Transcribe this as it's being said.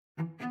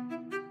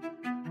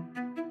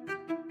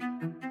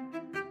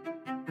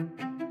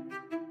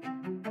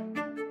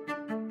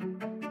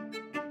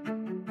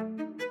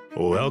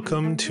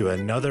Welcome to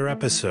another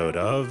episode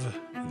of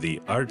The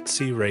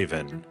Artsy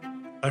Raven,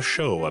 a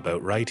show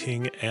about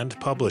writing and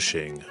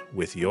publishing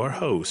with your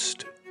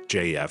host,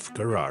 J.F.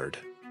 Garrard.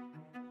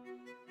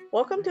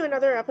 Welcome to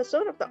another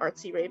episode of The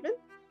Artsy Raven,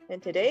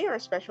 and today our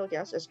special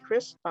guest is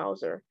Kris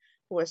Bowser,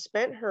 who has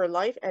spent her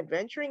life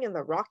adventuring in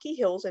the rocky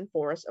hills and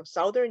forests of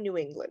southern New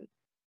England.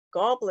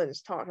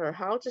 Goblins taught her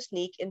how to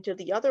sneak into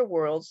the other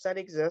worlds that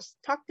exist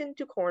tucked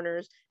into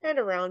corners and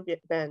around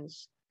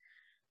bends.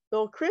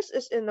 Though Kris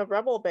is in the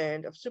rebel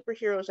band of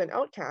superheroes and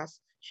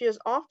outcasts, she is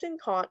often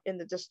caught in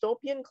the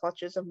dystopian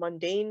clutches of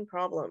mundane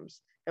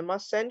problems and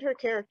must send her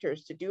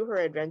characters to do her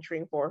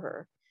adventuring for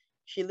her.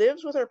 She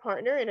lives with her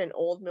partner in an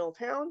old mill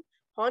town,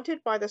 haunted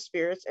by the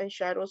spirits and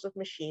shadows of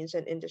machines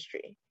and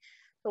industry.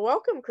 So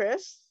welcome,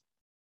 Kris.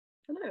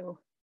 Hello.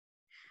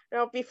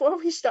 Now, before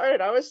we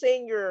started, I was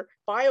saying your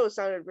bio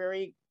sounded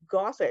very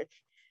gothic.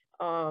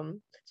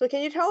 So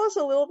can you tell us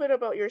a little bit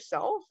about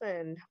yourself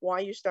and why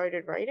you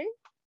started writing?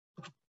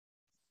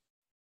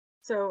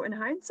 So in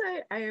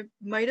hindsight, I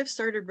might have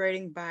started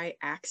writing by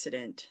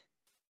accident.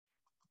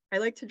 I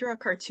liked to draw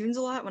cartoons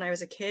a lot when I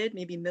was a kid,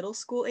 maybe middle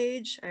school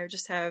age. I would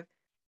just have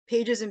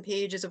pages and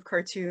pages of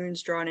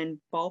cartoons drawn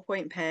in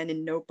ballpoint pen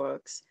and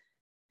notebooks.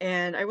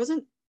 And I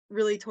wasn't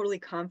really totally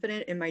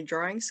confident in my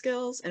drawing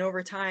skills. And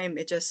over time,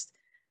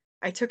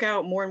 I took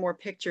out more and more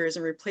pictures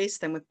and replaced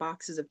them with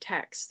boxes of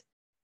text.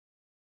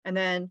 And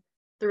then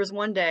there was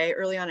one day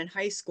early on in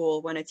high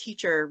school when a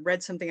teacher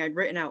read something I'd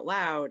written out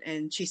loud,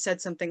 and she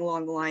said something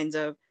along the lines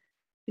of,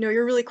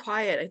 you're really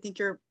quiet. I think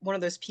you're one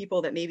of those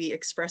people that maybe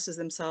expresses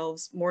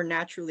themselves more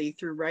naturally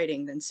through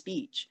writing than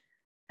speech.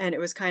 And it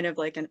was kind of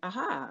like an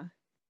aha,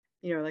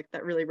 like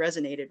that really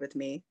resonated with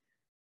me.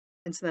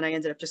 And so then I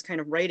ended up just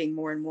kind of writing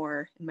more and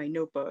more in my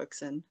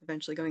notebooks and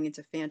eventually going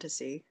into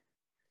fantasy.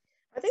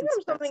 I think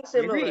I'm something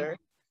similar.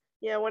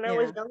 Yeah, when I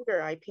was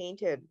younger, I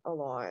painted a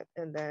lot,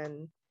 and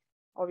then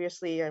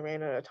obviously I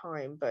ran out of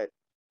time, but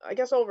I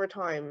guess over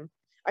time,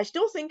 I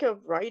still think of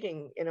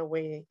writing in a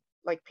way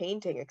like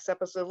painting,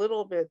 except it's a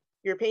little bit,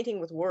 you're painting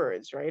with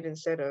words, right?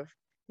 Instead of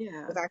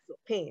with actual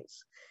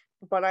paints.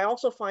 But I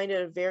also find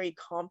it a very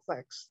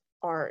complex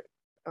art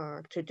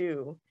to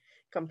do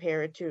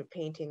compared to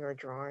painting or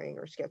drawing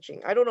or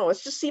sketching. I don't know. It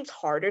just seems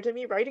harder to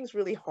me. Writing's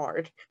really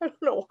hard. I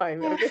don't know why.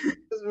 Maybe it's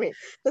just me.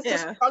 It's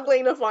just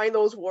struggling to find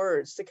those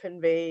words to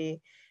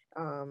convey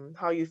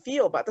how you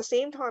feel. But at the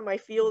same time, I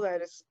feel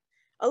that it's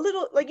a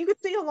little, like, you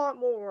could say a lot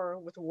more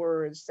with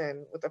words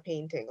than with a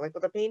painting. Like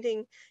with a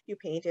painting, you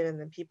paint it and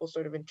then people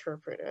sort of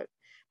interpret it.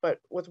 But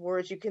with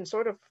words, you can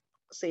sort of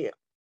say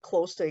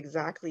close to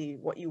exactly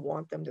what you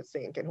want them to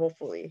think, and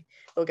hopefully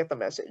they'll get the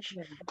message.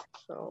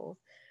 So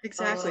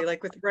exactly,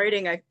 like with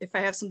writing, if I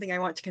have something I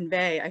want to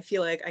convey, I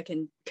feel like I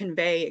can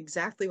convey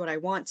exactly what I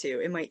want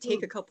to. It might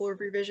take a couple of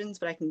revisions,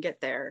 but I can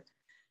get there.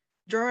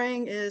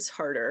 Drawing is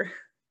harder.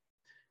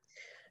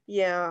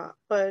 Yeah,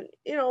 but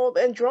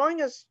and drawing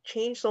has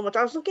changed so much.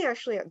 I was looking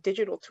actually at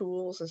digital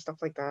tools and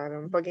stuff like that.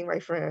 I'm bugging my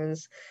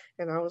friends,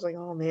 and I was like,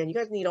 oh man, you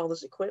guys need all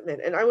this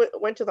equipment. And I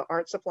went to the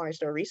art supply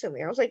store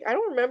recently. I was like, I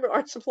don't remember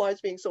art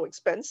supplies being so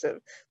expensive.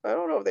 I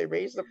don't know if they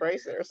raised the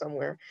price there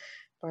somewhere,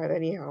 but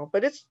anyhow,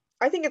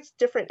 I think it's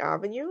different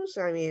avenues.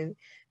 I mean,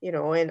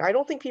 and I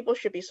don't think people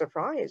should be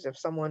surprised if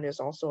someone is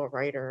also a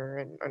writer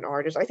and an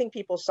artist. I think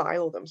people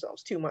silo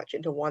themselves too much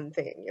into one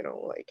thing,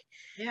 like.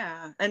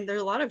 Yeah, and there are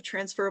a lot of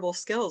transferable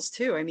skills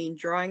too. I mean,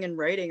 drawing and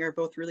writing are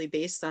both really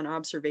based on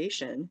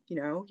observation.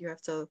 You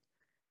have to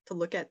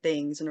look at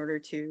things in order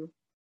to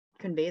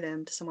convey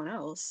them to someone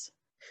else.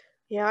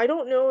 Yeah, I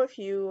don't know if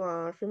you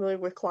are familiar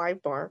with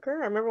Clive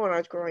Barker. I remember when I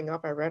was growing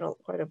up, I read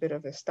quite a bit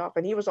of his stuff,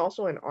 and he was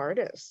also an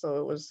artist, so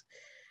it was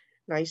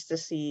nice to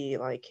see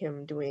like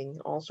him doing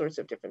all sorts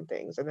of different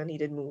things. And then he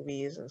did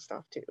movies and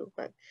stuff too,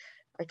 but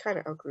I kind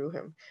of outgrew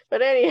him.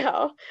 But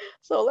anyhow,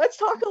 so let's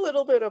talk a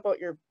little bit about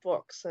your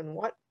books and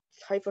what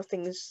type of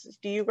things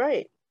do you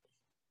write?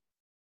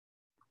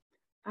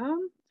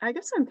 I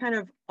guess I'm kind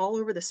of all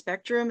over the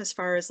spectrum as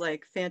far as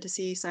like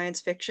fantasy, science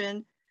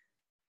fiction.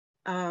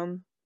 I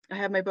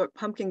have my book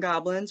Pumpkin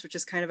Goblins, which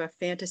is kind of a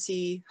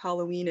fantasy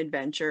Halloween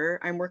adventure.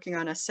 I'm working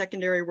on a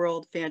secondary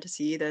world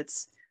fantasy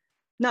that's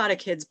not a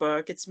kid's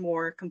book. It's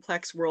more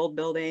complex world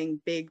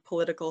building, big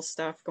political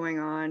stuff going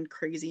on,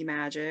 crazy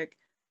magic.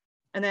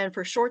 And then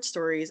for short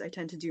stories, I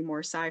tend to do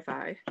more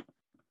sci-fi.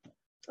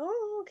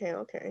 Oh,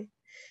 okay.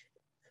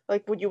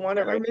 Like, would you want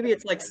to write? Or maybe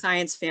it's like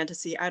science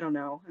fantasy. I don't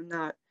know. I'm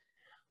not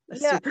a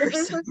super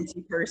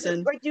sciencey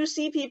person. Like you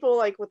see people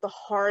like with the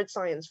hard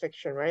science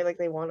fiction, right? Like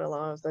they want a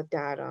lot of the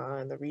data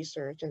and the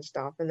research and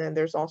stuff. And then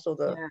there's also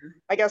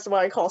I guess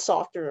what I call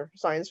softer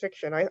science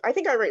fiction. I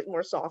think I write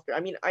more softer. I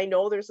mean, I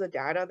know there's the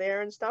data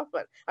there and stuff,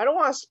 but I don't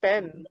want to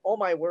spend all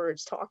my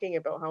words talking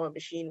about how a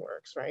machine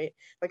works, right?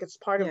 Like it's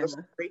part of the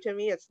story to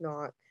me. It's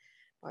not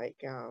like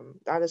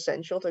that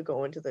essential to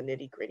go into the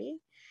nitty gritty.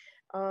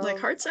 Like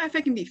hard sci-fi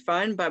can be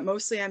fun, but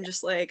mostly I'm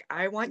just like,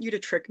 I want you to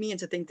trick me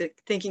into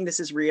thinking this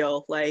is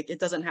real. Like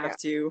it doesn't have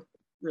to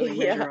really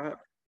measure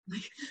up.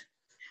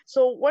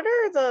 So what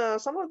are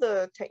some of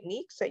the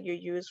techniques that you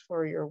use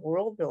for your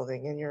world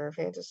building and your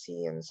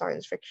fantasy and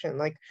science fiction?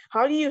 Like,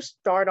 how do you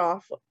start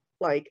off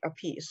like a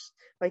piece?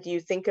 Like, do you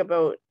think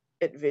about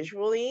it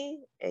visually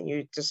and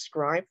you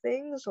describe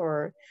things,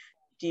 or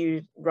do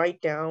you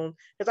write down?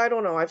 Because I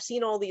don't know, I've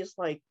seen all these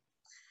like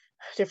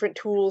different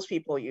tools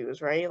people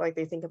use, right? Like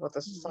they think about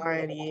the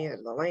society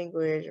and the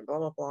language and blah,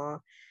 blah, blah.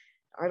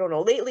 I don't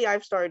know. Lately,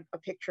 I've started a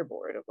picture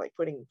board of like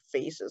putting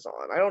faces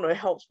on. I don't know. It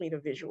helps me to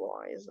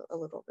visualize a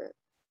little bit.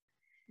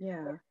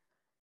 Yeah.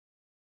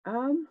 I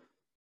don't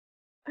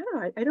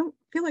know. I don't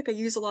feel like I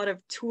use a lot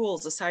of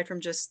tools aside from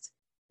just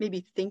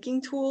maybe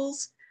thinking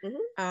tools.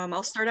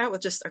 I'll start out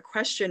with just a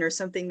question or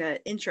something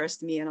that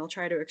interests me, and I'll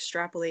try to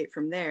extrapolate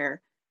from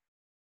there.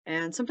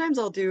 And sometimes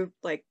I'll do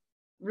like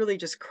really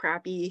just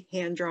crappy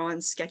hand-drawn,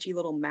 sketchy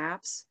little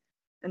maps.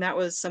 And that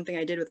was something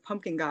I did with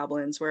Pumpkin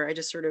Goblins, where I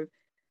just sort of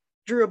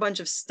drew a bunch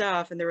of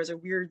stuff and there was a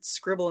weird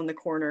scribble in the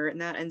corner, and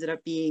that ended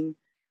up being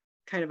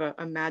kind of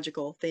a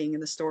magical thing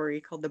in the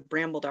story called the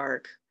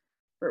Brambledark,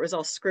 where it was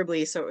all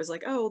scribbly. So it was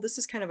like, oh, this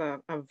is kind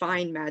of a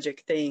vine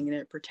magic thing, and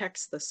it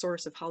protects the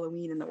source of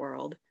Halloween in the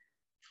world.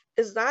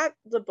 Is that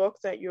the book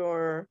that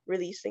you're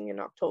releasing in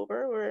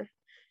October? Or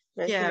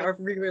yeah, or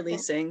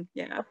re-releasing.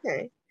 Yeah.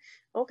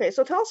 Okay.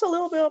 So tell us a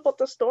little bit about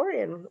the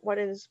story and what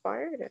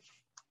inspired it.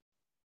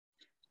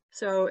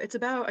 So it's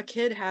about a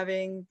kid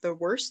having the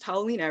worst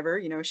Halloween ever.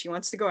 You know, she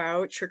wants to go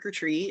out trick or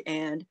treat,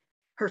 and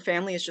her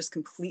family is just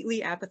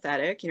completely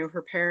apathetic. You know,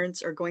 her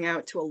parents are going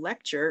out to a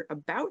lecture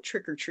about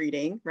trick or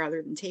treating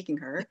rather than taking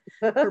her.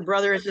 Her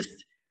brother is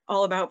just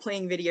all about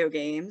playing video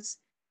games.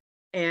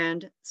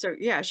 And so,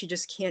 yeah, she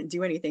just can't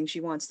do anything she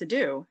wants to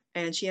do.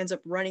 And she ends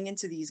up running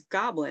into these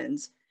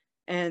goblins,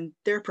 and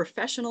they're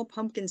professional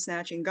pumpkin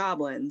snatching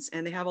goblins.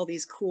 And they have all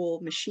these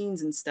cool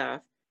machines and stuff.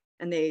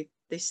 And they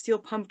steal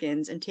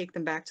pumpkins and take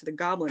them back to the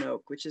Goblin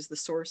Oak, which is the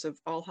source of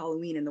all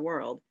Halloween in the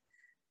world.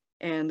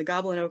 And the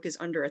Goblin Oak is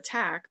under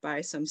attack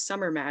by some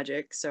summer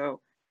magic.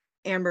 So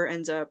Amber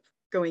ends up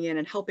going in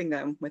and helping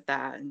them with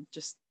that, and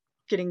just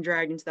getting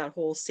dragged into that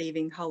whole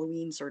saving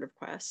Halloween sort of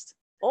quest.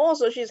 Oh,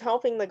 so she's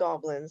helping the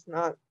goblins,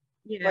 not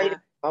fighting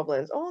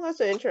goblins. Oh, that's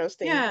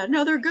interesting. Yeah,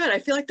 no, they're good. I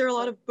feel like there are a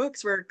lot of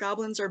books where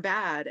goblins are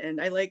bad, and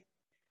I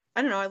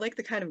don't know, I like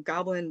the kind of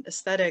goblin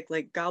aesthetic,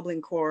 like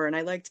Goblin Core, and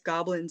I liked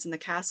Goblins in the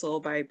Castle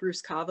by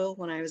Bruce Coville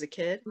when I was a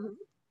kid.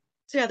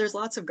 So yeah, there's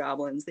lots of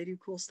goblins. They do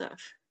cool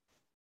stuff.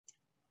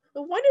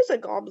 But what is a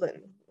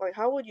goblin? Like,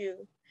 how would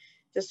you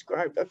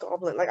describe a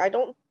goblin? Like,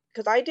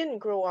 because I didn't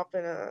grow up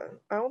I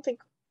don't think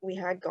we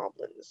had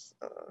goblins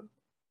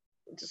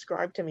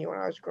described to me when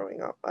I was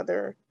growing up,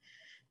 other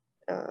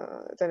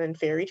than in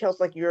fairy tales,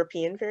 like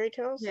European fairy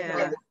tales.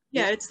 Yeah,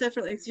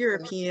 it's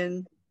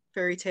European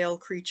fairy tale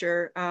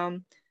creature.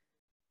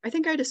 I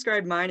think I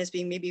described mine as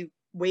being maybe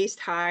waist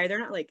high. They're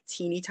not like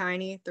teeny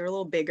tiny. They're a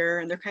little bigger,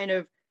 and they're kind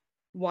of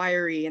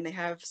wiry, and they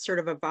have sort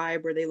of a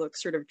vibe where they look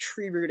sort of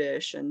tree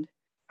rootish, and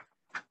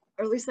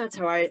or at least that's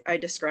how I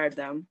describe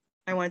them.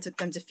 I wanted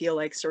them to feel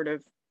like sort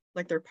of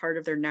like they're part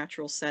of their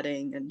natural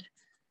setting, and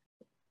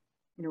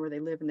you know, where they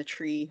live in the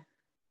tree.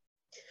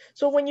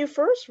 So when you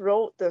first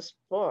wrote this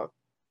book,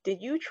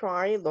 did you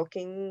try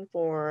looking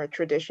for a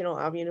traditional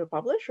avenue to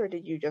publish, or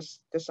did you just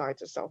decide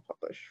to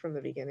self-publish from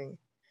the beginning?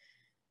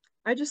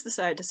 I just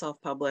decided to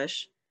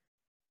self-publish.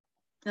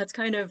 That's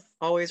kind of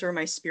always where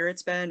my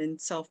spirit's been, in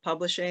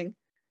self-publishing.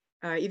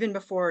 Even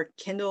before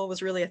Kindle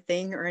was really a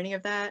thing or any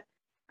of that,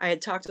 I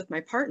had talked with my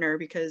partner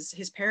because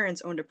his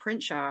parents owned a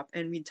print shop,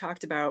 and we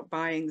talked about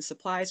buying the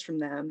supplies from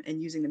them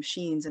and using the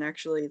machines and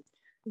actually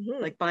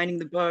like binding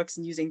the books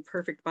and using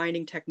perfect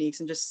binding techniques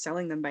and just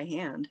selling them by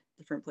hand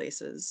different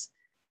places.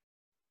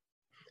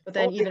 But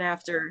then even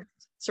after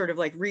sort of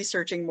like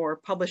researching more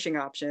publishing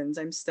options,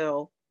 I'm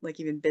still like,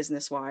 even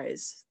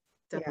business-wise,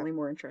 definitely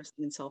more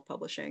interested in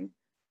self-publishing.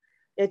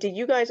 Yeah, did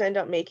you guys end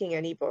up making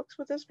any books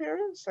with his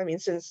parents? I mean,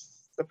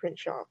 since the print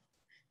shop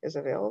is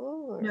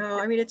available? Or? No,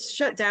 I mean, it's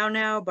shut down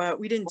now, but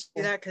we didn't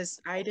do that because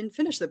I didn't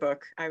finish the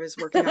book I was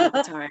working on at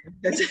the time.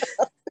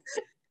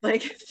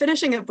 Like,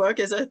 finishing a book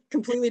is a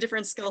completely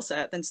different skill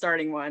set than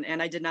starting one,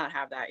 and I did not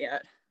have that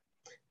yet.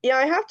 Yeah,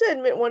 I have to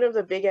admit, one of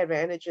the big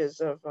advantages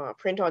of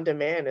print on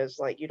demand is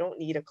like you don't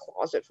need a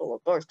closet full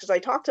of books. Because I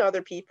talked to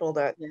other people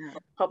that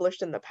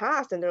published in the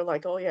past, and they're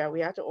like, "Oh yeah,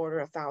 we had to order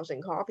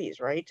 1,000 copies,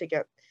 right, to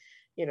get,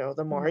 you know,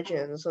 the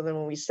margins. So then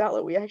when we sell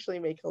it, we actually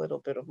make a little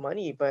bit of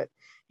money. But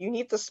you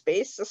need the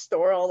space to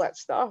store all that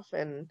stuff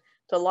and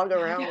to lug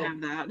around." I can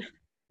have that.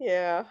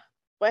 Yeah.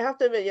 But I have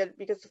to admit, yeah,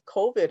 because of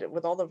COVID,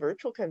 with all the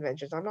virtual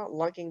conventions, I'm not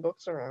lugging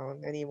books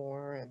around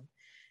anymore, and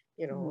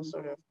you know,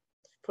 sort of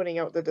putting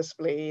out the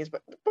displays.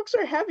 But the books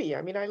are heavy.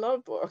 I mean, I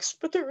love books,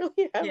 but they're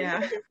really heavy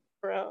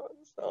around.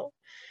 So,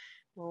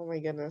 oh my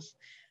goodness.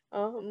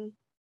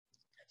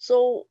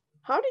 So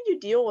how did you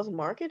deal with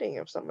marketing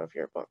of some of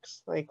your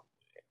books, like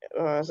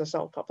as a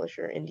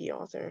self-publisher, indie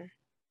author?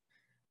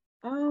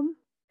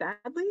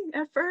 Badly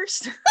at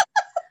first.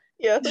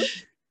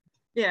 Yes.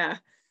 Yeah.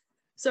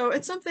 So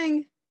it's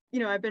something, you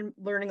know, I've been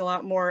learning a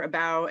lot more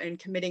about and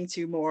committing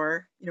to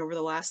more, you know, over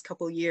the last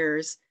couple of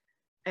years.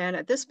 And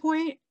at this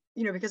point,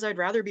 you know, because I'd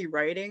rather be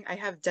writing, I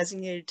have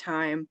designated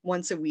time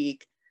once a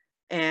week.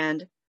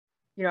 And,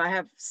 you know, I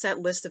have set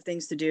list of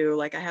things to do.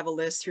 Like I have a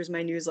list, here's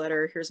my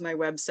newsletter, here's my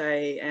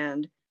website.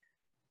 And,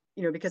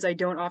 you know, because I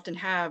don't often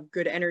have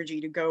good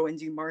energy to go and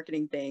do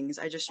marketing things,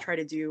 I just try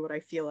to do what I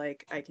feel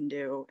like I can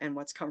do and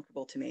what's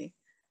comfortable to me.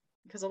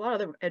 Because a lot of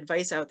the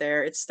advice out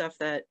there, it's stuff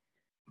that,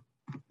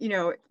 you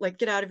know, like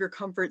get out of your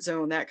comfort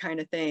zone, that kind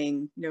of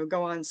thing, you know,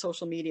 go on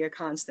social media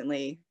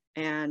constantly.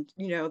 And,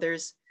 you know,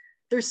 there's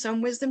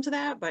some wisdom to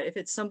that, but if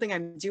it's something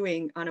I'm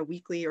doing on a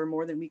weekly or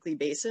more than weekly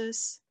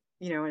basis,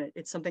 you know, and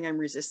it's something I'm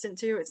resistant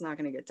to, it's not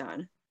going to get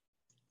done.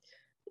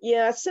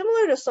 Yeah, it's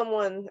similar to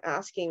someone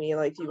asking me,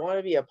 like, do you want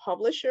to be a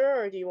publisher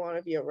or do you want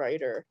to be a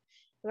writer?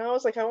 And I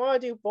was like, I want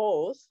to do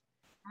both.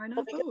 Why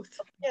not both?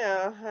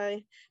 Yeah,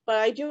 but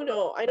I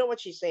know what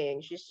she's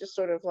saying. She's just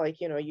sort of like,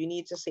 you know, you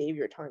need to save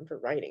your time for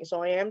writing.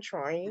 So I am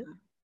trying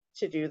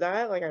to do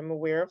that. Like I'm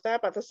aware of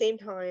that, but at the same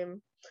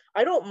time,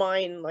 I don't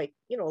mind, like,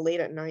 you know, late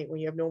at night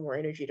when you have no more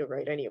energy to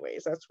write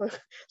anyways. That's what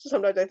so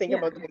sometimes I think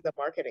about doing the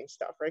marketing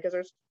stuff, right? Because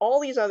there's all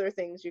these other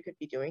things you could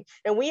be doing.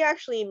 And we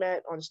actually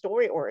met on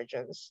Story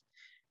Origins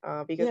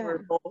because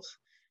we're both,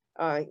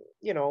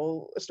 you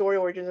know, Story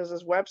Origins is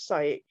this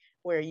website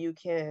where you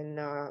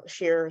can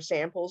share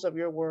samples of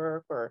your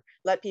work or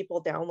let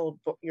people download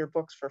your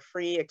books for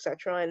free,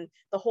 etc. And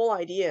the whole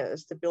idea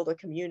is to build a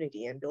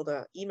community and build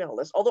an email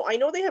list. Although I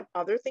know they have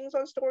other things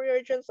on Story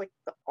Origins, like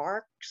the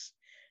ARCs.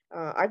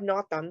 I've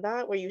not done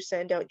that, where you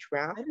send out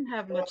drafts. I didn't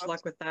have much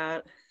luck with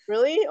that.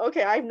 Really?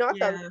 Okay, I've not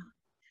done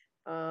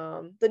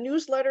that. The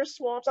newsletter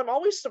swaps, I'm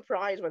always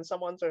surprised when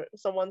someone's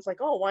like,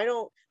 oh, why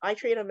don't I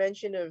trade a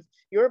mention of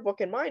your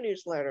book in my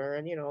newsletter,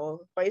 and you know,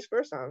 vice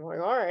versa. I'm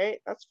like, all right,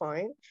 that's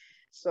fine.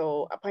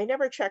 So I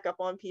never check up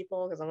on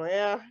people because I'm like,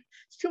 yeah,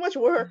 it's too much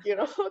work, you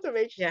know, to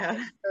make sure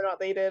or not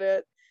they did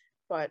it.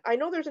 But I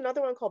know there's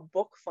another one called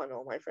Book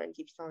Funnel my friend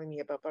keeps telling me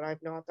about, but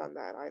I've not done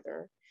that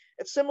either.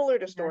 It's similar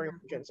to Story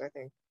Origins, I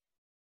think.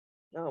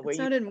 It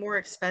sounded more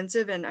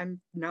expensive, and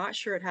I'm not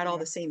sure it had all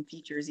the same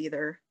features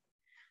either.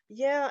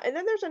 Yeah, and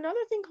then there's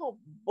another thing called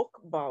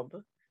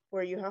BookBub,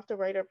 where you have to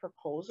write a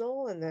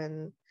proposal, and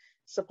then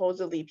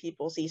supposedly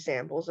people see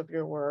samples of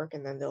your work,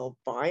 and then they'll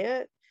buy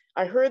it.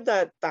 I heard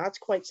that that's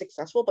quite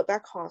successful, but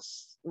that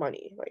costs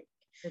money. Like,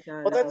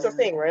 well, that's the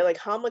thing, right? Like,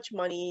 how much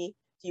money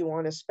do you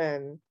want to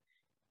spend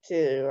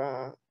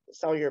to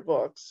sell your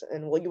books,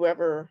 and will you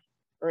ever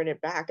earn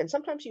it back? And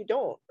sometimes you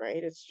don't,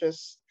 right? It's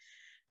just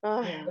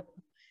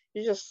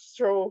you just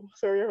throw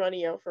your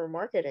money out for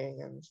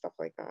marketing and stuff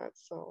like that.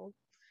 So.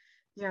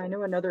 Yeah, I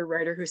know another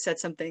writer who said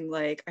something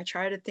like, I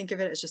try to think of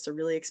it as just a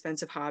really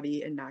expensive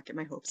hobby and not get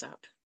my hopes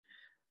up.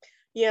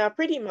 Yeah,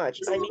 pretty much.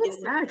 It's a little bit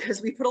sad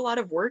because we put a lot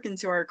of work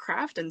into our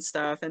craft and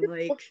stuff, and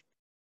like,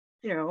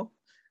 you know,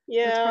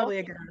 that's probably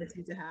a good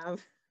attitude to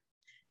have.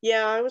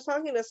 Yeah, I was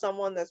talking to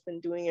someone that's been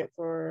doing it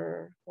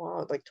for,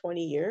 wow, like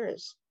 20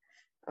 years.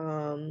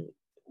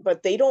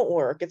 But they don't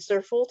work. It's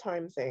their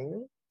full-time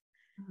thing.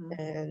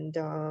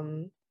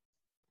 And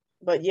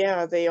but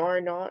yeah, they are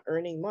not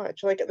earning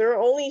much. Like there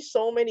are only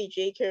so many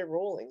J.K.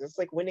 Rowlings. It's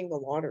like winning the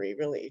lottery,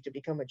 really, to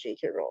become a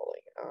J.K.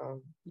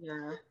 Rowling.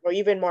 Or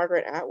even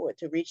Margaret Atwood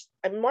to reach.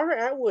 I mean, Margaret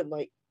Atwood,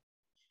 like,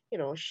 you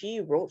know, she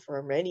wrote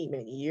for many,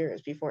 many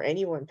years before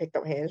anyone picked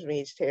up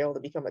Handmaid's Tale to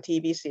become a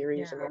TV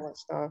series and all that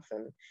stuff.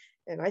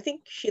 And I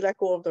think she let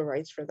go of the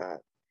rights for that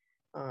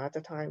at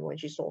the time when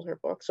she sold her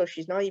book. So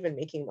she's not even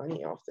making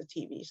money off the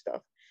TV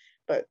stuff.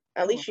 But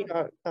at least she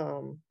got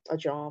a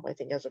job, I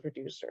think, as a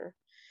producer.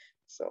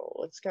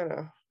 So it's kind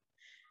of,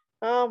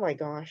 oh my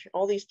gosh,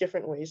 all these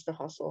different ways to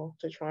hustle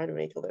to try to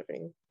make a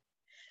living.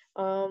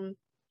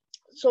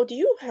 So do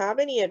you have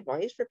any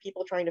advice for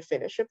people trying to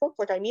finish a book?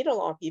 Like I meet a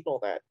lot of people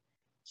that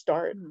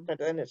start, but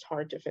then it's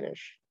hard to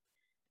finish.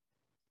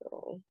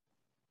 So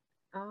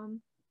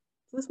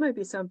this might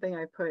be something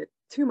I put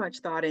too much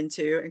thought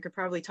into and could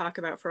probably talk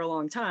about for a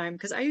long time,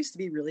 because I used to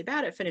be really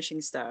bad at finishing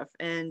stuff,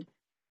 and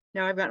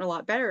now I've gotten a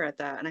lot better at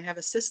that, and I have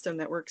a system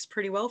that works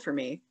pretty well for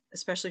me,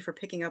 especially for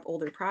picking up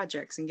older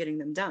projects and getting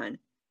them done.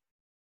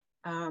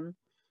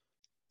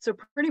 So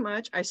pretty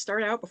much I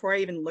start out before I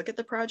even look at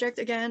the project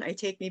again. I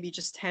take maybe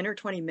just 10 or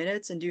 20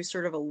 minutes and do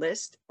sort of a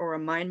list or a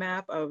mind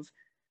map of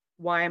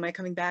why am I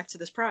coming back to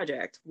this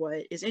project?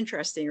 What is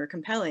interesting or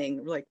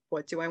compelling? Like,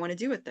 what do I want to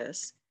do with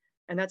this?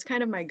 And that's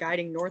kind of my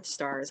guiding North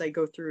Star as I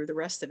go through the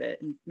rest of it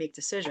and make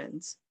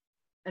decisions.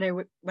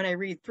 And when I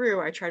read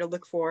through, I try to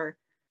look for,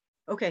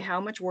 okay,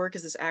 how much work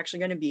is this actually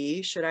going to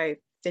be? Should I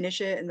finish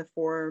it in the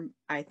form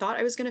I thought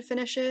I was going to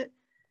finish it?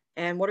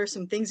 And what are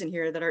some things in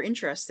here that are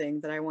interesting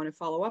that I want to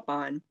follow up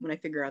on when I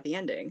figure out the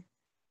ending?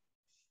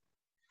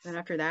 And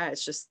after that,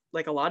 it's just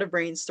like a lot of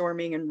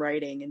brainstorming and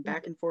writing and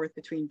back and forth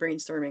between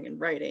brainstorming and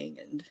writing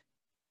and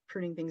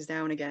pruning things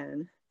down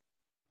again.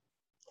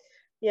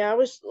 Yeah, I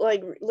was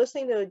like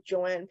listening to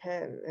Joanne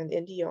Penn, an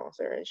indie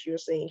author, and she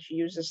was saying she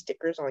uses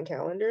stickers on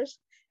calendars.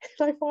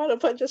 And I bought a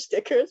bunch of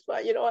stickers,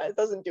 but you know what? It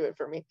doesn't do it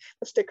for me.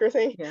 The sticker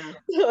thing,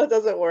 it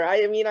doesn't work.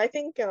 I mean, I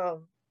think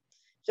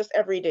just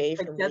every day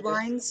like for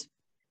deadlines. Me.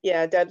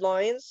 Yeah,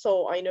 deadlines.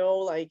 So I know,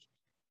 like,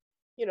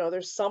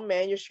 there's some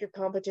manuscript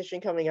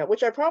competition coming up,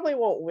 which I probably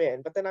won't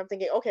win, but then I'm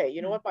thinking, okay,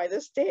 you know what, by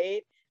this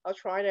date, I'll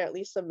try to at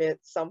least submit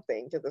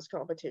something to this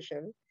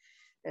competition.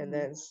 And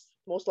then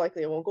most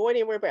likely it won't go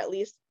anywhere, but at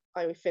least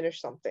I will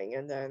finish something.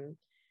 And then,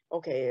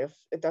 okay, if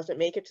it doesn't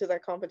make it to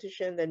that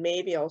competition, then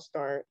maybe I'll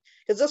start,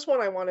 because this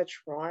one I want to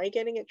try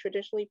getting it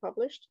traditionally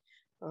published.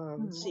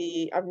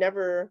 See,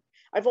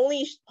 I've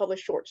only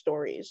published short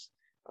stories.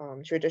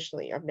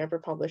 Traditionally, I've never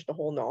published a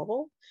whole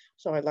novel,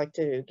 so I'd like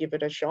to give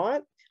it a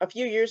shot. A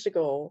few years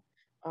ago,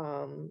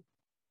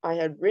 I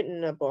had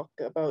written a book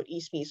about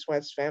East Meets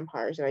West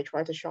vampires, and I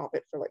tried to shop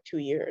it for like 2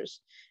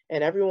 years,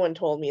 and everyone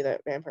told me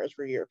that vampires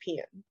were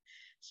European.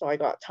 So I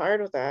got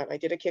tired of that. I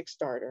did a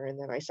Kickstarter, and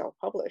then I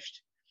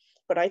self-published.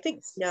 But I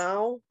think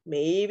now,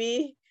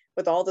 maybe,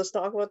 with all this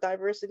talk about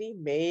diversity,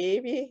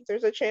 maybe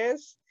there's a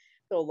chance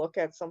they'll look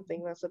at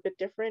something that's a bit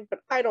different, but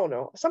I don't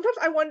know. Sometimes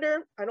I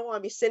wonder, I don't want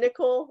to be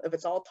cynical, if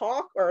it's all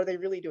talk or are they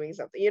really doing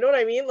something? You know what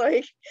I mean?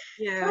 Like,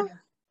 yeah.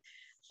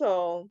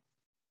 So,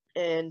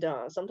 and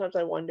sometimes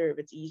I wonder if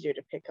it's easier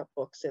to pick up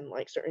books in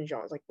like certain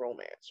genres, like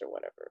romance or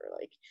whatever,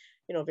 like,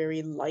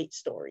 very light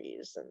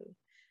stories and,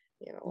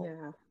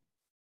 Yeah.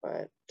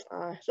 but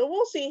so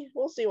we'll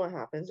see what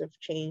happens, if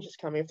change is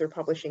coming, if they're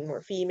publishing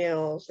more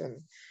females,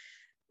 and,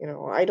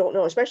 I don't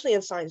know, especially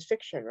in science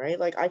fiction, right?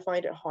 Like, I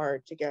find it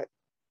hard to get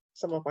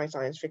some of my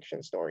science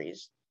fiction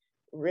stories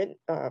written,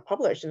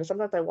 published, and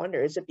sometimes I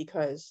wonder, is it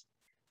because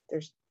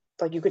there's,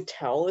 like, you could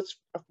tell it's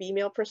a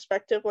female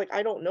perspective? Like,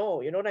 I don't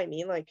know, you know what I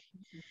mean? Like,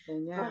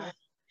 yeah.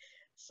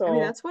 So I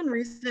mean, that's one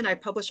reason I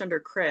publish under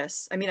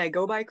Kris. I mean, I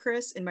go by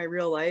Kris in my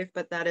real life,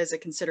 but that is a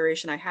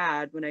consideration I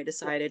had when I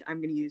decided I'm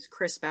going to use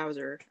Kris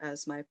Bowser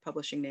as my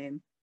publishing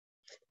name.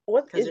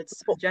 Because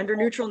it's a gender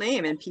neutral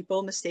name, and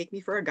people mistake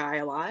me for a guy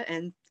a lot,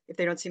 and if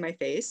they don't see my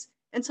face,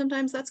 and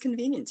sometimes that's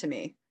convenient to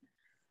me.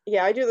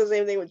 Yeah, I do the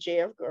same thing with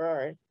J.F.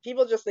 Gerard.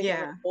 People just think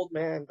I'm an old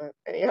man, but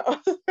anyhow.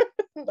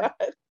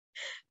 But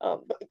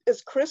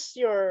is Kris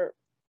your,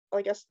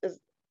 I guess, is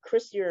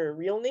Kris your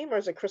real name, or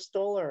is it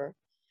Crystal, or?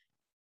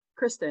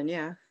 Kristen,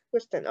 yeah.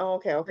 Kristen, oh,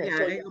 okay. Yeah,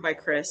 so I go by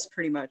Kris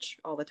pretty much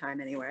all the time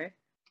anyway.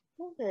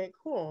 Okay,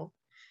 cool.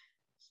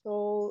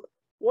 So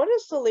what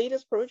is the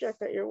latest project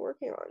that you're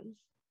working on?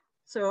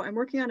 So I'm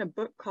working on a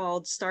book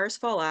called Stars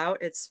Fall Out.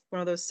 It's one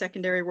of those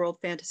secondary world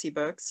fantasy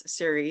books, a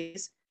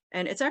series.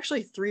 And it's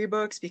actually 3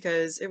 books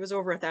because it was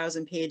over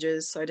 1,000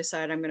 pages. So I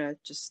decided I'm going to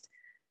just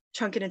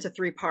chunk it into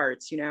 3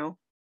 parts,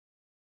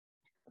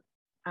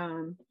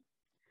 But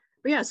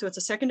yeah, so it's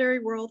a secondary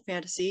world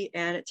fantasy,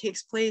 and it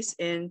takes place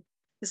in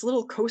this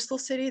little coastal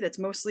city that's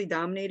mostly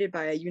dominated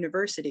by a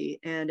university,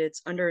 and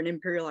it's under an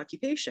imperial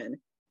occupation.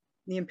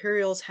 The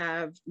Imperials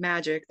have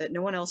magic that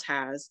no one else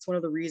has. It's one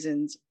of the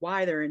reasons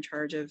why they're in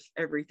charge of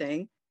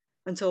everything.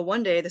 Until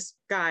one day, this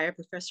guy, a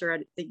professor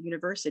at the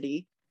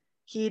university,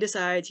 he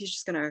decides he's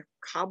just going to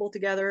cobble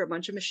together a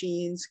bunch of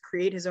machines,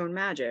 create his own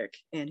magic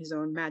and his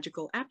own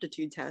magical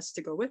aptitude test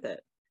to go with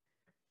it.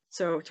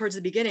 So towards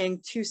the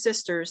beginning, 2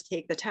 sisters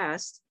take the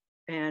test,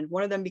 and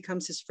one of them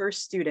becomes his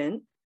first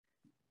student.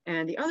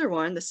 And the other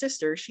one, the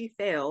sister, she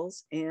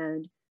fails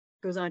and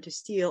goes on to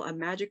steal a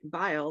magic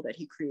vial that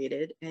he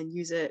created and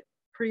use it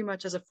pretty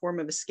much as a form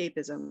of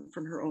escapism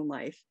from her own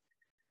life.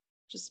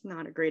 Just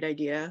not a great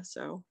idea.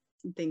 So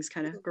things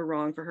kind of go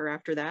wrong for her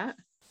after that.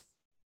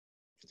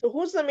 So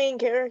who's the main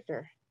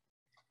character?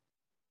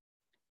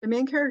 The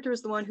main character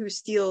is the one who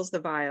steals the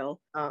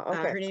vial.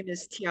 Okay. Her name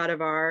is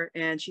Tiadavar,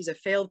 and she's a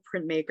failed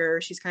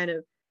printmaker. She's kind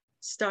of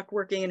stuck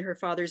working in her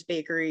father's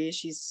bakery.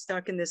 She's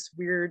stuck in this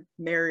weird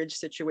marriage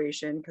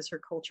situation because her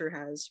culture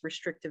has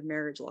restrictive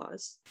marriage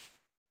laws.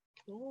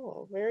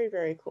 Oh, very,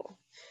 very cool.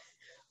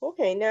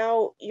 Okay,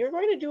 now you're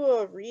going to do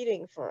a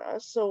reading for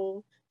us.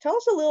 So tell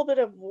us a little bit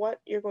of what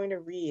you're going to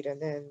read,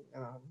 and then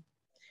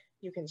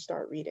you can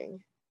start reading.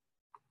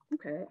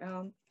 Okay,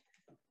 so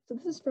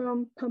this is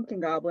from Pumpkin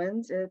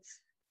Goblins. It's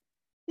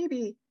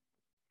maybe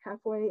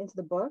halfway into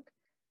the book.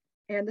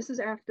 And this is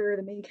after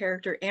the main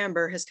character,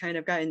 Amber, has kind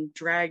of gotten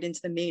dragged into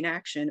the main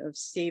action of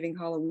saving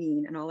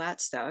Halloween and all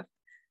that stuff.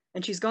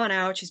 And she's gone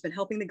out, she's been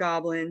helping the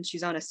goblins.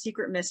 She's on a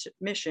secret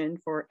mission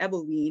for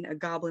Ebelween, a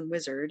goblin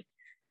wizard.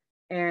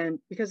 And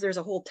because there's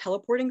a whole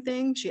teleporting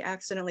thing, she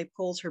accidentally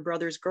pulls her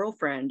brother's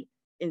girlfriend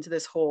into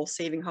this whole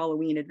saving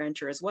Halloween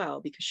adventure as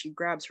well, because she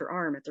grabs her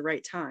arm at the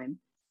right time.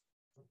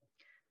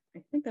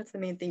 I think that's the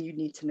main thing you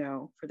need to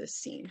know for this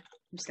scene.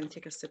 I'm just going to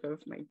take a sip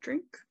of my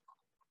drink.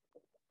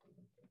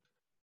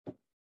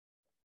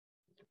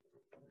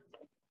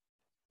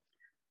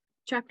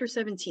 Chapter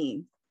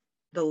 17,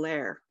 The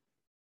Lair.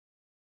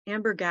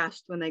 Amber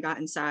gasped when they got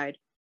inside.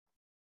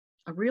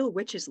 A real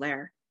witch's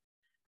lair.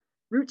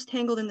 Roots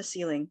tangled in the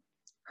ceiling.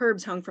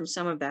 Herbs hung from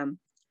some of them.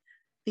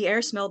 The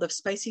air smelled of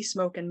spicy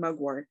smoke and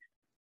mugwort.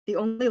 The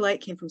only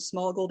light came from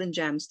small golden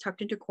gems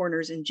tucked into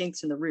corners and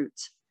jinks in the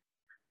roots.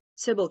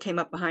 Sybil came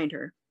up behind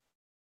her.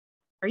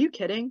 Are you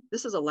kidding?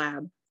 This is a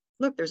lab.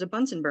 Look, there's a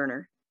Bunsen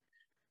burner.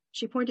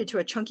 She pointed to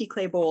a chunky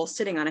clay bowl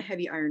sitting on a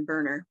heavy iron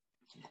burner.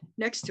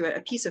 Next to it,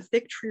 a piece of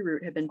thick tree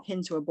root had been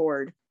pinned to a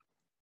board.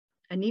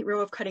 A neat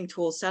row of cutting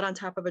tools sat on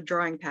top of a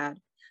drawing pad.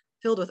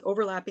 filled with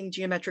overlapping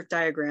geometric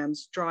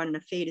diagrams drawn in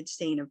a faded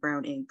stain of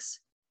brown inks.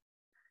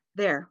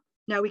 There,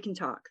 now we can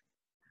talk.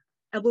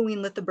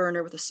 Ebelween lit the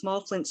burner with a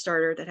small flint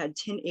starter that had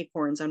tin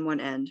acorns on one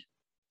end.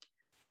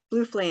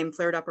 Blue flame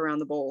flared up around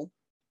the bowl.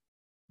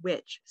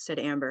 Which, said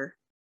Amber.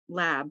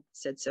 Lab,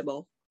 said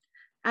Sybil.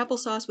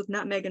 Applesauce with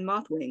nutmeg and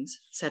moth wings,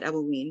 said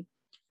Ebelween.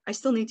 I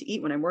still need to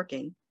eat when I'm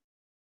working.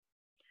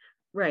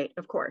 Right,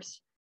 of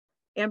course.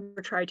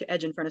 Amber tried to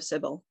edge in front of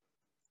Sybil.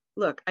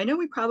 Look, I know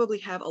we probably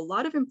have a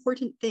lot of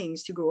important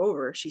things to go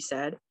over, she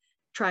said,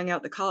 trying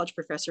out the college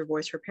professor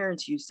voice her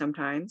parents use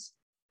sometimes.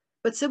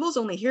 But Sybil's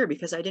only here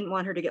because I didn't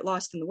want her to get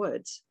lost in the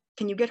woods.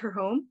 Can you get her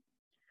home?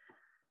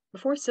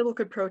 Before Sybil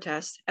could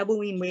protest,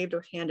 Ebelween waved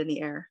a hand in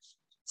the air.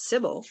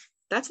 Sybil?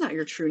 That's not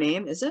your true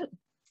name, is it?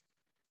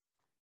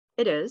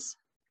 It is.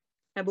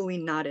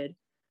 Ebelween nodded.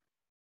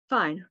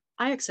 Fine,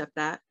 I accept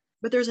that,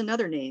 but there's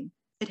another name.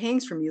 It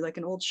hangs from you like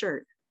an old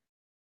shirt.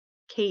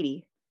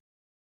 Katie.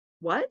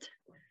 What?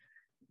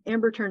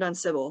 Amber turned on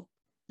Sybil.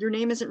 Your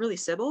name isn't really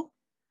Sybil?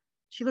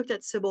 She looked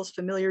at Sybil's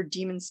familiar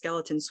demon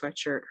skeleton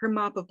sweatshirt, her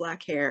mop of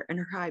black hair, and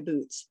her high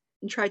boots,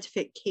 and tried to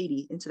fit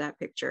Katie into that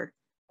picture.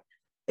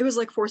 It was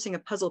like forcing a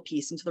puzzle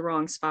piece into the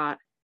wrong spot.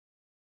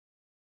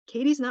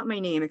 Katie's not my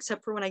name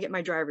except for when I get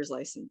my driver's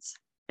license,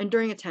 and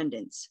during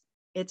attendance.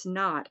 It's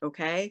not,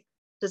 okay?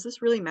 Does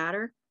this really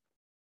matter?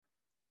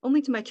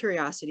 Only to my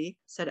curiosity,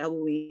 said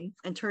Ebelween,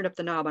 and turned up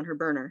the knob on her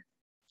burner.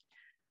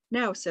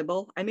 Now,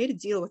 Sybil, I made a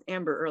deal with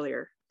Amber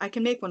earlier. I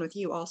can make one with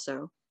you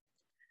also.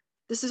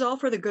 This is all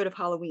for the good of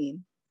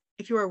Halloween.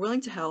 If you are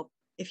willing to help,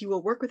 if you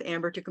will work with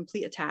Amber to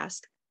complete a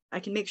task, I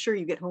can make sure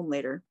you get home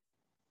later.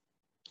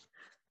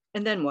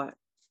 And then what?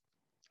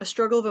 A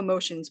struggle of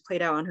emotions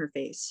played out on her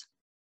face.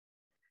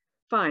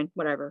 Fine,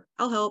 whatever.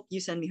 I'll help.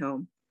 You send me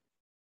home.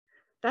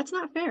 That's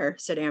not fair,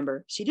 said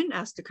Amber. She didn't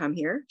ask to come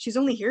here. She's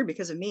only here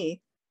because of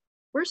me.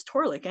 Where's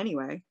Torlik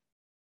anyway?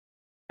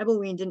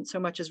 Ebelween didn't so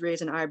much as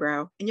raise an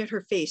eyebrow, and yet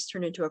her face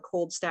turned into a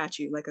cold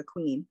statue like a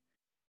queen.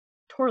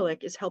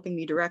 Torlik is helping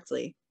me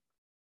directly.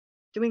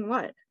 Doing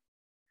what?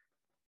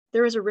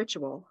 There is a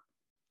ritual.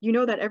 You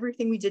know that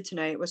everything we did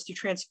tonight was to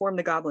transform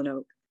the goblin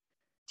oak,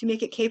 to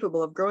make it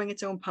capable of growing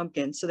its own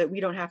pumpkins so that we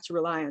don't have to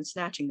rely on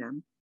snatching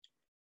them.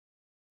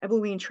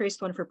 Ebelween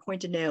traced one of her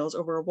pointed nails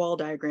over a wall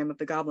diagram of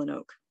the goblin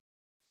oak.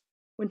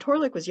 When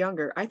Torlik was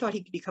younger, I thought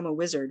he could become a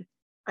wizard.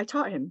 I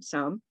taught him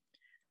some.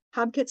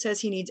 Hobkit says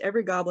he needs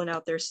every goblin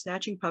out there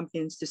snatching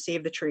pumpkins to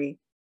save the tree.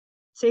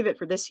 Save it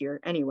for this year,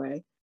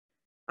 anyway.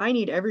 I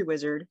need every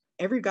wizard,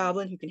 every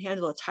goblin who can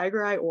handle a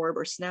tiger eye orb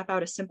or snap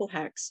out a simple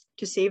hex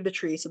to save the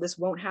tree so this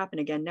won't happen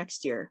again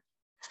next year.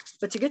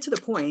 But to get to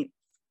the point,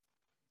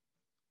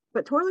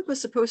 but Torlik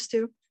was supposed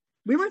to.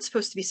 We weren't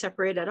supposed to be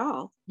separated at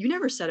all. You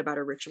never said about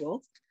a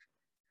ritual.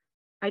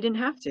 I didn't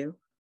have to.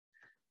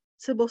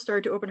 Sybil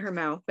started to open her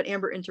mouth, but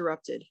Amber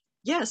interrupted.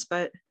 Yes,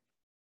 but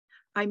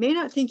I may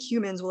not think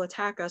humans will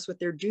attack us with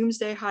their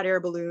doomsday hot air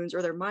balloons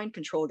or their mind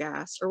control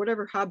gas or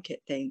whatever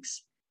Hobkit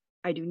thinks.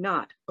 I do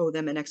not owe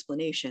them an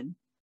explanation.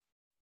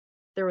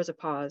 There was a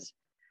pause.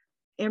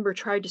 Amber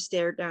tried to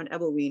stare down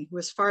Ebelween, who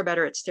was far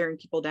better at staring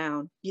people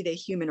down, be they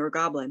human or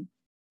goblin.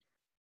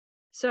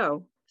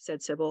 So,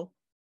 said Sybil,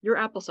 your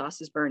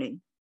applesauce is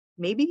burning.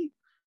 Maybe?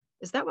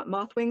 Is that what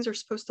moth wings are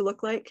supposed to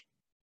look like?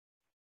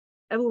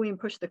 Ebelween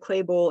pushed the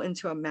clay bowl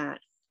onto a mat,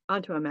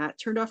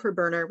 turned off her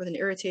burner with an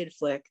irritated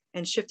flick,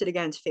 and shifted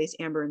again to face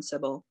Amber and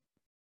Sybil.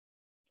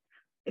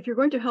 If you're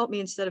going to help me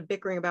instead of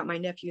bickering about my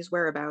nephew's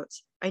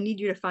whereabouts, I need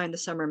you to find the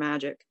summer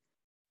magic.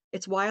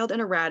 It's wild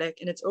and erratic,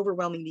 and it's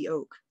overwhelming the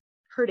oak,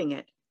 hurting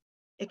it.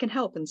 It can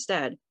help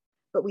instead,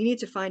 but we need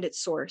to find its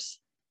source.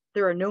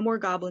 There are no more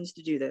goblins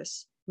to do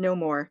this. No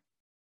more.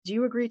 Do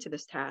you agree to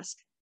this task?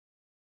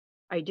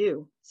 I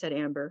do, said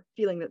Amber,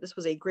 feeling that this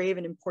was a grave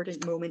and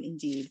important moment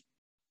indeed.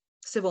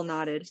 Sybil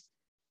nodded.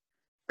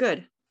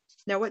 Good.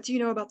 Now what do you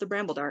know about the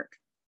Brambledark?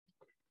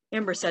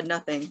 Amber said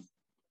nothing.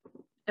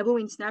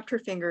 Ebelween snapped her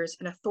fingers,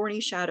 and a thorny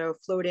shadow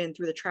flowed in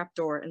through the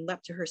trapdoor and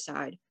leapt to her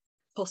side,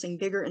 pulsing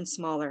bigger and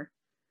smaller.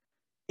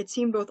 It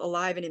seemed both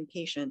alive and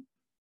impatient.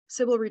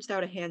 Sybil reached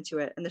out a hand to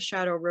it, and the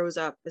shadow rose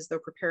up as though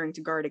preparing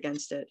to guard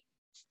against it.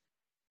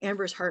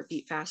 Amber's heart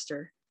beat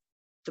faster.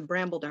 The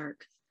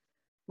Brambledark.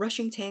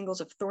 Rushing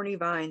tangles of thorny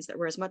vines that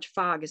were as much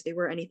fog as they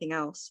were anything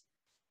else.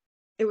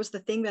 It was the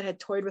thing that had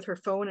toyed with her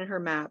phone and her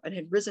map and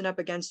had risen up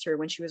against her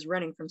when she was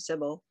running from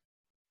Sybil.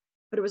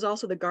 But it was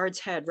also the guard's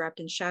head wrapped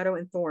in shadow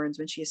and thorns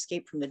when she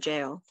escaped from the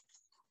jail.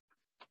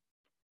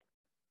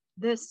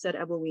 This, said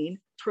Ebelween,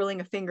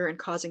 twirling a finger and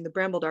causing the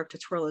Brambledark to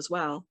twirl as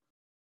well,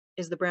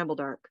 is the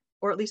Brambledark,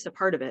 or at least a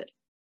part of it.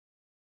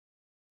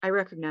 I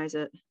recognize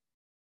it.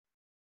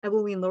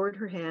 Ebelween lowered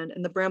her hand,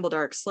 and the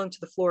Brambledark slunk to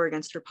the floor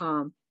against her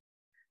palm.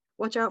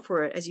 Watch out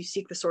for it as you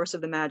seek the source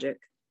of the magic.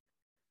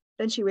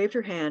 Then she waved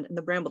her hand, and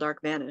the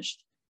Brambledark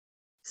vanished.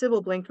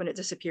 Sybil blinked when it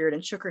disappeared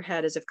and shook her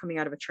head as if coming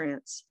out of a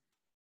trance.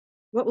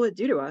 What will it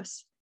do to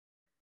us?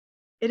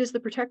 It is the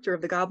protector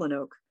of the goblin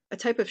oak, a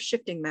type of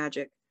shifting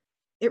magic.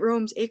 It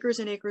roams acres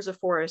and acres of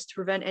forest to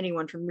prevent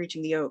anyone from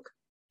reaching the oak.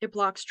 It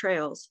blocks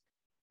trails.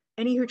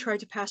 Any who try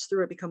to pass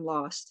through it become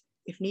lost.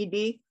 If need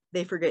be,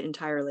 they forget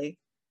entirely.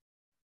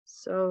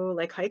 So,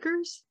 like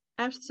hikers?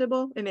 Asked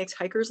Sybil. It makes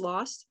hikers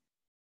lost?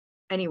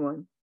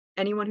 Anyone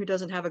who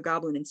doesn't have a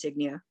goblin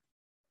insignia.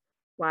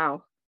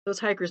 Wow, those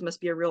hikers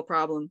must be a real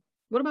problem.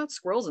 What about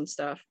squirrels and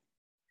stuff?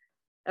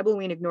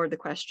 Ebelween ignored the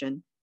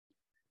question.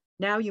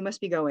 Now you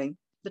must be going.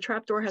 The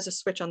trapdoor has a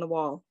switch on the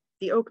wall.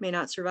 The oak may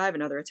not survive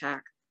another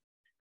attack.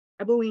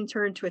 Ebelween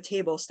turned to a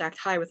table stacked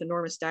high with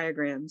enormous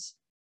diagrams.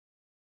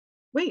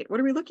 Wait, what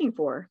are we looking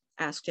for?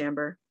 Asked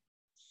Amber.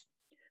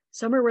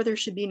 Somewhere where there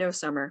should be no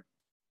summer.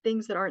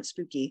 Things that aren't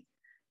spooky.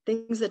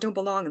 Things that don't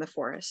belong in the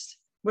forest.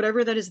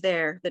 Whatever that is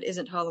there that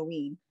isn't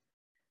Halloween.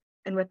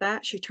 And with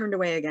that, she turned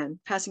away again,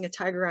 passing a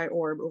tiger eye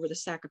orb over the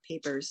stack of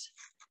papers.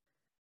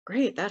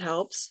 Great, that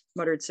helps,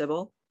 muttered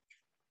Sybil.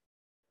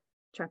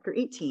 Chapter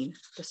 18,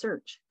 The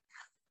Search.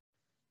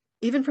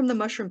 Even from the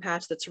mushroom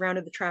patch that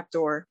surrounded the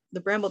trapdoor,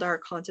 the brambledark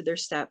haunted their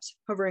steps,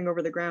 hovering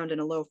over the ground in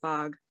a low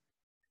fog.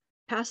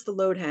 Past the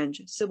load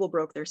henge, Sybil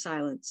broke their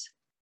silence.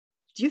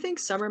 Do you think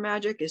summer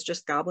magic is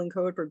just goblin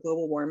code for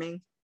global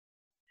warming?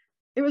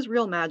 It was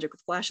real magic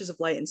with flashes of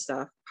light and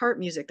stuff, harp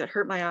music that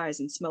hurt my eyes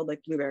and smelled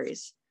like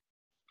blueberries.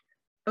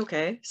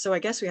 Okay, so I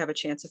guess we have a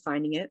chance of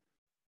finding it.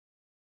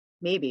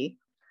 Maybe.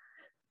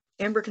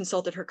 Amber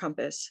consulted her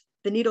compass.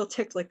 The needle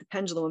ticked like the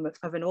pendulum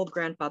of an old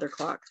grandfather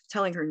clock,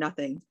 telling her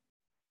nothing.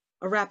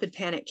 A rapid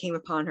panic came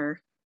upon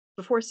her.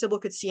 Before Sybil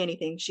could see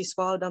anything, she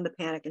swallowed down the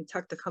panic and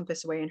tucked the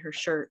compass away in her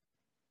shirt.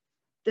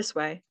 This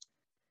way.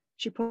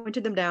 She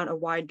pointed them down a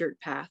wide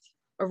dirt path.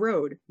 A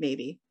road,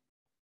 maybe.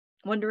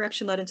 One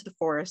direction led into the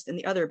forest and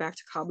the other back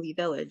to Cobbly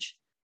Village.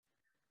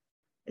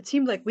 It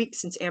seemed like weeks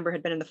since Amber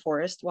had been in the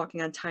forest,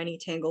 walking on tiny,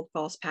 tangled,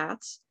 false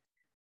paths.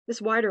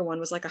 This wider one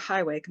was like a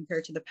highway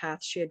compared to the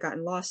paths she had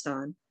gotten lost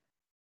on.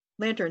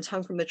 Lanterns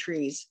hung from the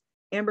trees.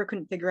 Amber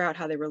couldn't figure out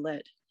how they were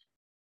lit.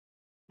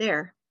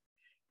 There.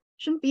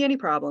 Shouldn't be any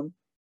problem.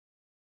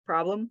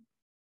 Problem?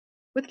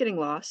 With getting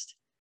lost.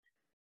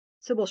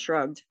 Sybil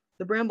shrugged.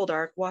 The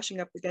brambledark, washing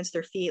up against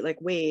their feet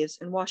like waves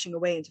and washing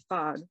away into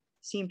fog,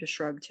 seemed to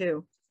shrug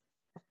too.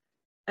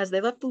 As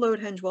they left the load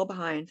henge well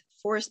behind,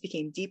 the forest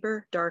became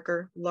deeper,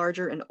 darker,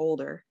 larger, and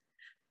older.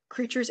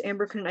 Creatures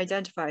Amber couldn't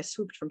identify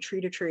swooped from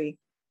tree to tree.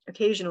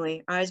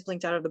 Occasionally, eyes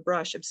blinked out of the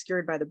brush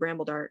obscured by the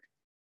brambledark.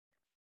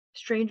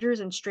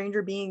 Strangers and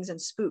stranger beings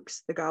and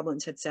spooks, the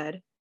goblins had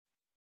said.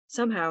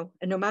 Somehow,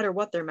 and no matter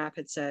what their map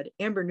had said,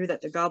 Amber knew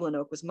that the goblin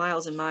oak was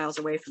miles and miles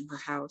away from her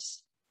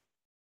house.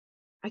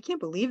 I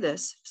can't believe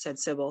this, said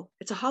Sybil.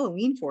 It's a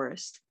Halloween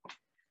forest.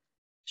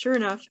 Sure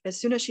enough,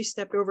 as soon as she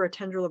stepped over a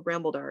tendril of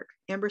brambledark,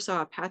 Amber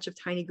saw a patch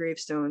of tiny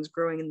gravestones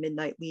growing in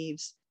midnight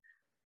leaves.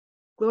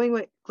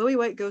 Glowy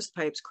white ghost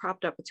pipes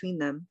cropped up between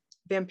them.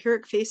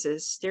 Vampiric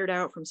faces stared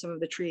out from some of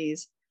the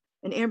trees,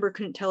 and Amber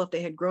couldn't tell if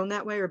they had grown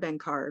that way or been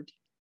carved.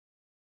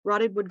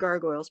 Rotted wood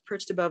gargoyles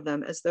perched above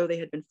them as though they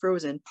had been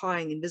frozen,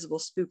 pawing invisible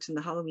spooks in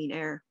the Halloween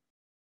air.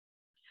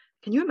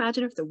 Can you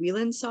imagine if the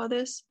Whelans saw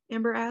this?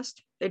 Amber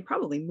asked. They'd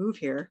probably move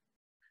here.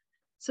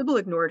 Sybil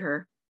ignored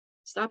her.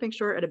 Stopping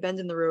short at a bend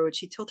in the road,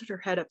 she tilted her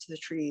head up to the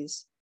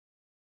trees.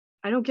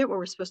 I don't get what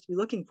we're supposed to be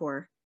looking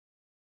for.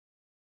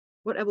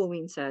 What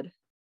Ebelween said.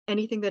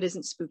 Anything that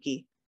isn't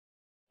spooky.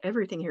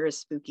 Everything here is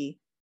spooky.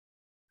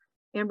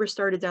 Amber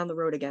started down the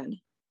road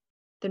again.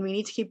 Then we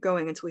need to keep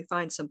going until we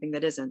find something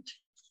that isn't.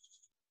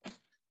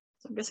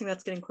 So I'm guessing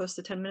that's getting close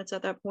to 10 minutes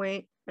at that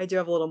point. I do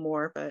have a little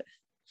more, but...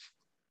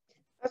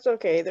 That's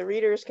okay. The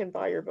readers can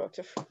buy your book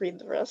to read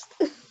the rest.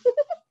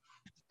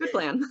 Good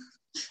plan.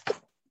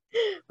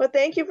 But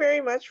thank you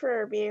very much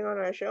for being on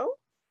our show.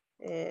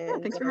 And yeah,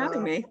 thanks for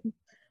having me.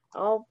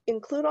 I'll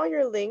include all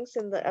your links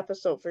in the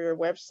episode for your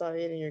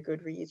website and your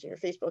Goodreads and your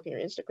Facebook and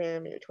your Instagram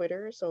and your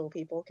Twitter so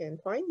people can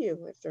find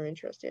you if they're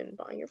interested in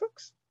buying your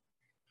books.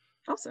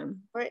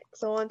 Awesome. All right,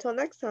 so until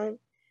next time.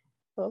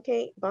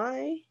 Okay,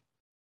 bye.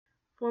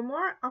 For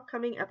more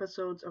upcoming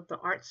episodes of the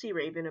Artsy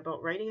Raven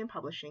about writing and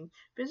publishing,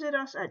 visit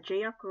us at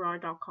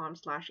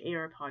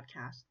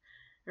jfgarrard.com/arpodcast.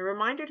 A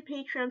reminder to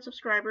Patreon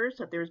subscribers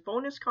that there is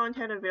bonus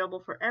content available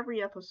for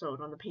every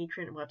episode on the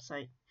Patreon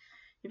website.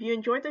 If you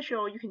enjoyed the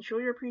show, you can show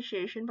your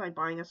appreciation by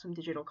buying us some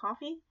digital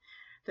coffee.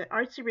 The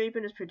Artsy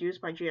Raven is produced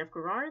by J.F.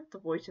 Garrard. The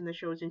voice in the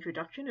show's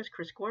introduction is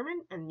Kris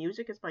Gorman, and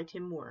music is by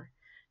Tim Moore.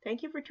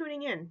 Thank you for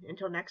tuning in.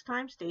 Until next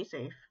time, stay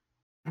safe.